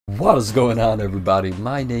What is going on, everybody?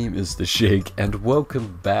 My name is the Shig, and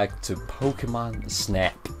welcome back to Pokemon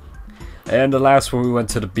Snap. And the last one we went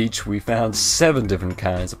to the beach, we found 7 different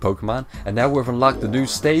kinds of Pokemon, and now we've unlocked the new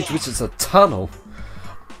stage, which is a tunnel.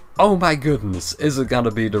 Oh my goodness, is it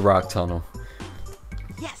gonna be the rock tunnel?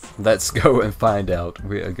 Yes. Let's go and find out.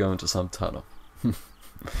 We are going to some tunnel.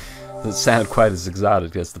 Doesn't sound quite as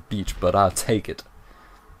exotic as the beach, but I'll take it.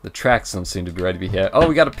 The tracks don't seem to be ready to be here. Oh,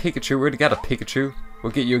 we got a Pikachu. We already got a Pikachu.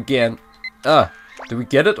 We'll get you again. Did we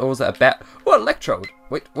get it? Or was that a bat? Oh, Electrode.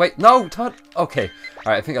 Wait, no, Todd. Okay.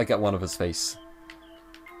 Alright, I think I got one of his face.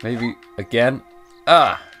 Maybe again.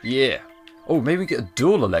 Yeah. Oh, maybe we get a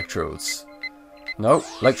dual Electrodes. No,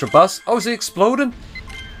 Electrobus. Oh, is he exploding?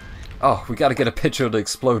 Oh, we gotta get a picture of the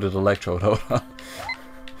exploded Electrode. Hold on.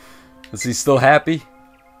 Is he still happy?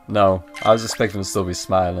 No, I was expecting him to still be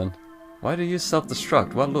smiling. Why do you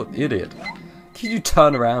self-destruct? What a little idiot. Can you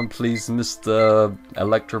turn around, please, Mr.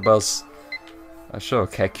 Electrobus? I sure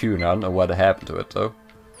Kakuna. I don't know what happened to it, though.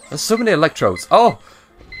 There's so many Electrodes. Oh!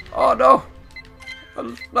 Oh, no!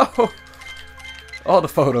 No! All the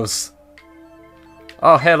photos.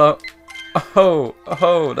 Oh, hello.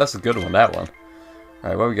 Oh, that's a good one, that one.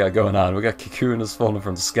 Alright, what we got going on? We got Kakunas falling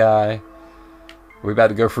from the sky. Are we about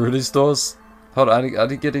to go through these doors? Hold on, I need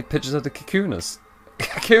to get any pictures of the Kakunas.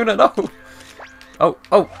 Kakuna, no!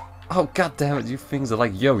 Oh, god damn it, you things are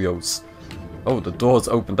like yo-yos. Oh, the door's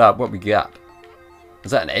opened up. What we got?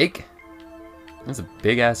 Is that an egg? That's a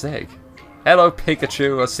big-ass egg. Hello,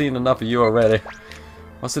 Pikachu. I've seen enough of you already.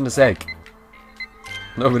 What's in this egg?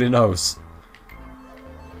 Nobody knows.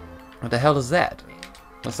 What the hell is that?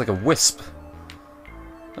 That's like a wisp.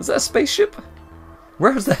 Is that a spaceship?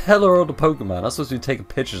 Where the hell are all the Pokemon? I'm supposed to be taking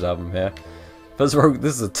pictures of them here. This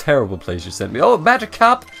is a terrible place you sent me. Oh,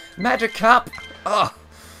 Magikarp! Magikarp! Oh,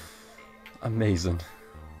 amazing.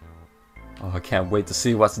 Oh, I can't wait to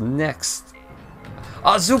see what's next.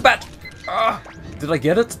 Oh, Zubat! Oh, did I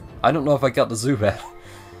get it? I don't know if I got the Zubat.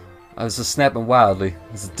 I was just snapping wildly.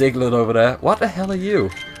 There's a Diglett over there. What the hell are you?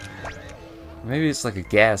 Maybe it's like a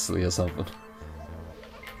Ghastly or something.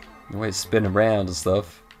 The way it's spinning around and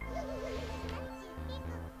stuff.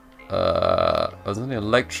 Are there any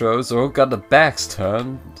Electrodes? Oh, got the backs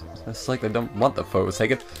turned. It's like they don't want the photo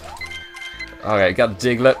taken. Alright, got a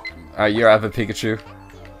Diglett. Alright, you're out of a Pikachu.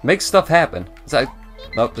 Make stuff happen. Is that...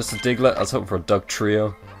 Nope, just a Diglett. I was hoping for a Duck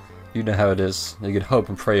Trio. You know how it is. You can hope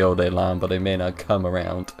and pray all day long, but they may not come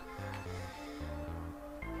around.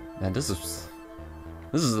 Man, this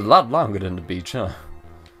is a lot longer than the beach, huh?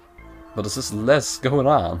 But it's just less going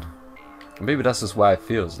on. Maybe that's just why it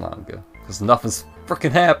feels longer. Because nothing's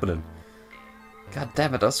freaking happening. God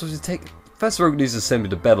damn it, I was supposed to take... Professor Oak needs to send me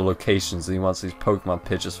to better locations and he wants these Pokemon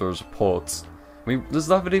pictures for his reports. I mean, there's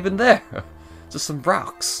nothing even there. Just some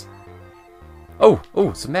rocks. Oh,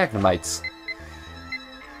 some Magnemites.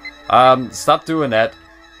 Stop doing that.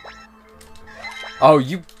 Oh,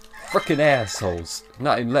 you freaking assholes.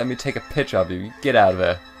 Not even letting me take a picture of you. Get out of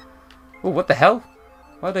there. Oh, what the hell?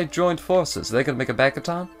 Why they joined forces? Are they gonna make a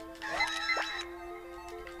Bakaton?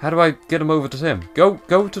 How do I get him over to him?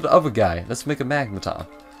 Go to the other guy. Let's make a Magneton.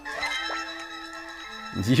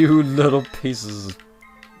 You little pieces.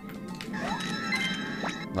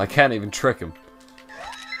 I can't even trick him.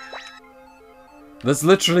 There's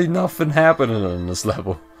literally nothing happening on this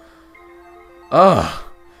level.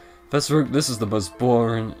 This is the most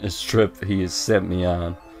boring trip he has sent me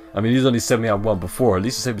on. I mean, he's only sent me on one before. At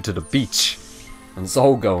least he sent me to the beach. And it's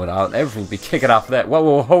all going out. Everything be kicking off that.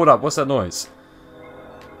 Whoa, hold up. What's that noise?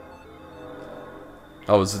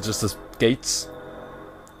 Oh, is it just the gates?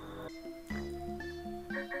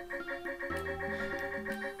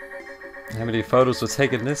 How many photos were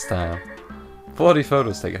taken this time? 40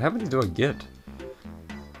 photos taken. How many do I get?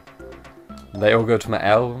 They all go to my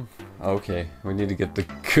album? Okay, we need to get the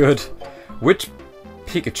good... Which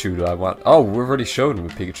Pikachu do I want? Oh, we've already shown him a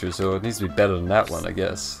Pikachu, so it needs to be better than that one, I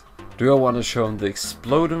guess. Do I want to show him the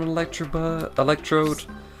exploding Electrode?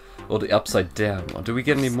 Or the upside down one? Do we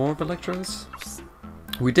get any more of Electrodes?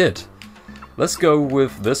 We did. Let's go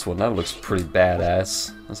with this one. That looks pretty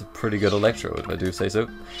badass. That's a pretty good Electrode, if I do say so.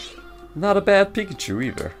 Not a bad Pikachu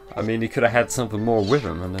either. I mean, he could have had something more with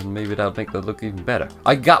him, and then maybe that'll make that look even better.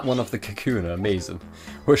 I got one of the Kakuna. Amazing.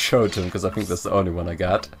 We'll show it to him, because I think that's the only one I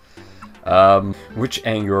got. Which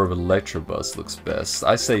angle of Electrobus looks best?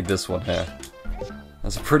 I say this one here.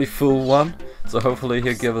 That's a pretty full one, so hopefully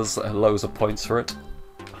he'll give us loads of points for it.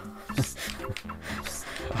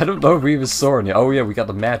 I don't know if we even saw any. Oh yeah, we got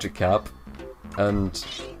the Magikarp. And...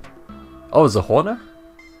 Oh, is it a Horner?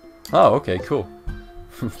 Oh, okay, cool.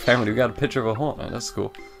 Apparently we got a picture of a Horner. That's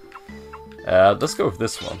cool. Let's go with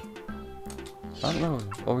this one. I don't know.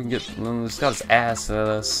 Or we can get... He's got his ass at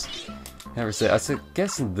us. Never say. I said,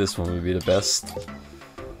 guessing this one would be the best.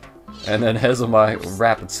 And then here's my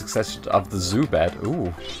rapid succession of the Zubat.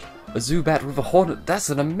 Ooh. A Zubat with a hornet. That's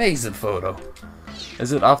an amazing photo.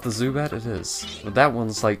 Is it off the Zubat? It is. But that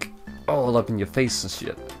one's like all up in your face and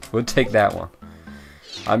shit. We'll take that one.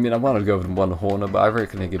 I mean, I want to go with one hornet, but I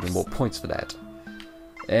reckon they give me more points for that.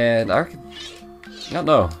 And I reckon... I don't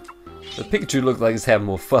know. The Pikachu looked like he's having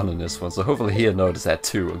more fun in this one, so hopefully he'll notice that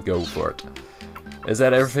too and go for it. Is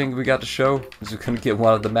that everything we got to show? Because we couldn't get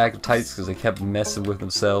one of the Magnetites because they kept messing with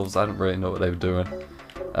themselves. I don't really know what they were doing.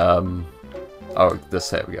 Oh,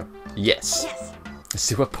 there we go. Yes! Let's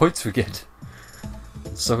see what points we get.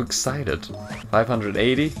 I'm so excited.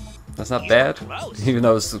 580? That's not bad. Even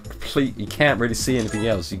though it's complete, you can't really see anything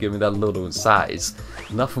else. You give me that little in size.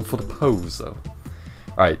 Nothing for the pose though.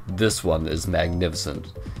 Alright, this one is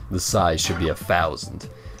magnificent. The size should be 1,000.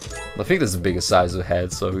 I think that's the biggest size we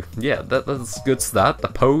had, so yeah, that's a good start. The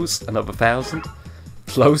pose, another 1,000.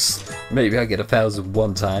 Close. Maybe I get 1,000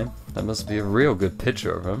 one time. That must be a real good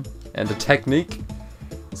picture of him. And the technique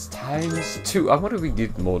is ×2. I wonder if we can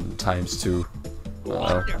get more than ×2.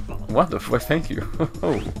 Wonderful. Wonderful, thank you.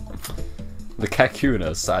 The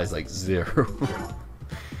Kakuna size like 0.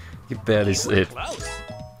 You barely see it.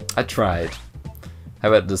 I tried. How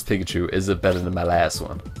about this Pikachu? Is it better than my last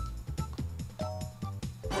one?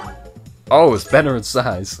 Oh, it's better in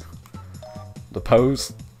size. The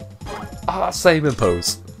pose. Ah, same in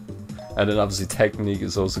pose. And then obviously technique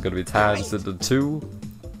is also going to be ×2.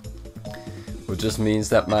 Which just means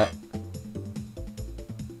that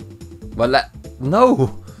no!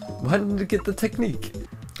 Why didn't I get the technique?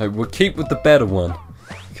 We'll keep with the better one.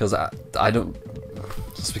 Because I don't...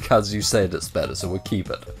 Just because you said it's better, so we'll keep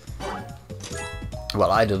it. Well,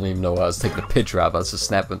 I didn't even know I was taking a picture of. I was just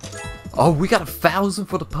snapping. Oh, we got 1,000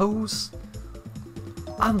 for the pose?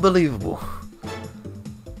 Unbelievable.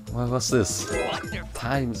 Well, what's this?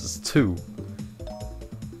 ×2.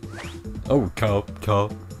 Oh,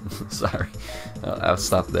 cop. Sorry. I'll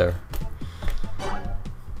stop there.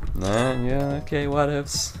 Nah, yeah, okay, what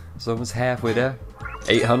ifs. It's almost halfway there.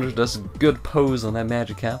 800, that's a good pose on that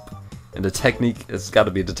Magikarp. And the technique has got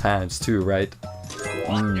to be the ×2, right?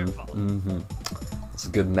 It's a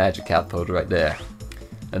good Magikarp photo right there.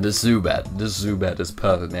 And this Zubat is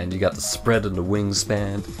perfect, man. You got the spread and the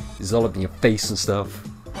wingspan. He's all up in your face and stuff.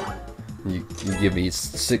 You give me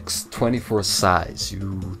 620 for a size,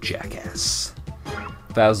 you jackass.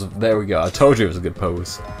 1,000, there we go. I told you it was a good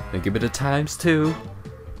pose. Then give it a ×2.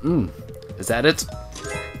 Is that it?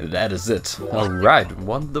 That is it. Alright,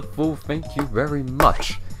 wonderful. Thank you very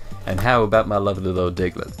much. And how about my lovely little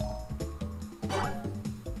Diglett?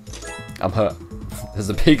 I'm hurt. There's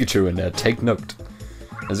a Pikachu in there. Take note.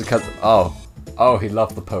 Is it cause... Oh, he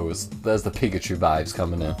loved the pose. There's the Pikachu vibes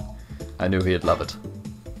coming in. I knew he'd love it.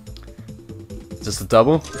 Just a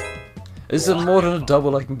double? Is it more than a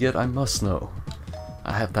double I can get? I must know.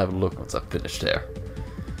 I have to have a look once I've finished there.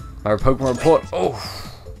 My Pokemon report. Oh!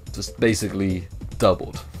 Just basically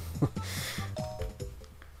doubled.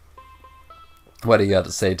 What do you got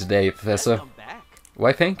to say today, Professor?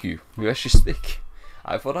 Why, thank you. You actually speak.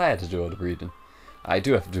 I thought I had to do all the reading. I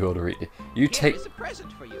do have to do all the reading. You take... Here's a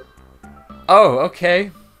present for you. Oh,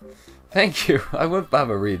 okay. Thank you. I won't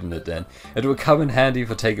bother reading it then. It will come in handy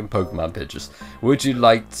for taking Pokemon pictures. Would you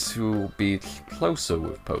like to be closer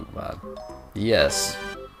with Pokemon? Yes.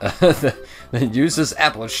 Then use this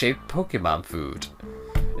apple-shaped Pokemon food.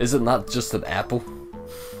 Is it not just an apple?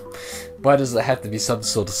 Why does it have to be some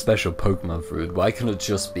sort of special Pokemon food? Why can't it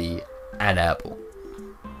just be an apple?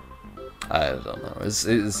 I don't know.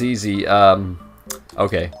 It's easy.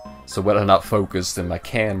 Okay. So when I'm not focused in my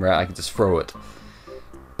camera, I can just throw it.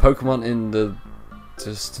 Pokemon in the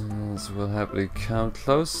distance will happily come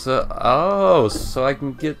closer. Oh, so I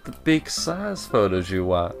can get the big size photos you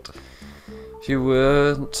want. If you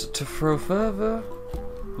want to throw further,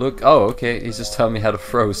 look. Oh, okay. He's just telling me how to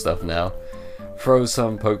throw stuff now. Throw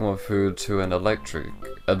some Pokemon food to an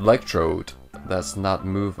electrode that's not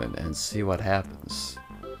moving and see what happens.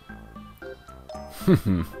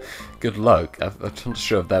 Good luck. I'm not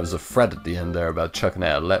sure if that was a threat at the end there about chucking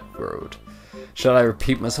out electrode. Should I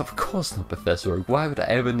repeat myself? Of course not, Professor Oak. Why would I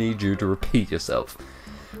ever need you to repeat yourself?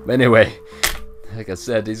 But anyway, like I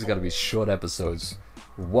said, these are going to be short episodes.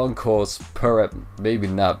 One course per maybe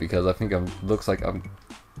not, because I think looks like I'm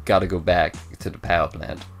gotta go back to the power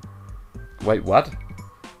plant. Wait, what?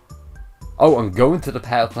 Oh, I'm going to the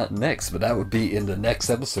power plant next, but that would be in the next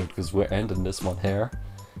episode because we're ending this one here.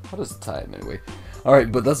 What is the time anyway?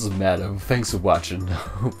 Alright, but that doesn't matter. Thanks for watching.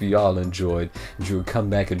 Hope you all enjoyed. And you will come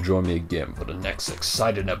back and join me again for the next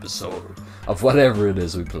exciting episode of whatever it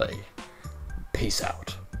is we play. Peace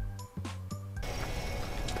out.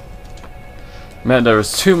 Man, there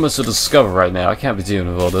is too much to discover right now. I can't be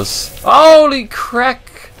dealing with all this. Holy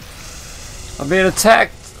crack! I'm being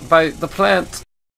attacked by the plant.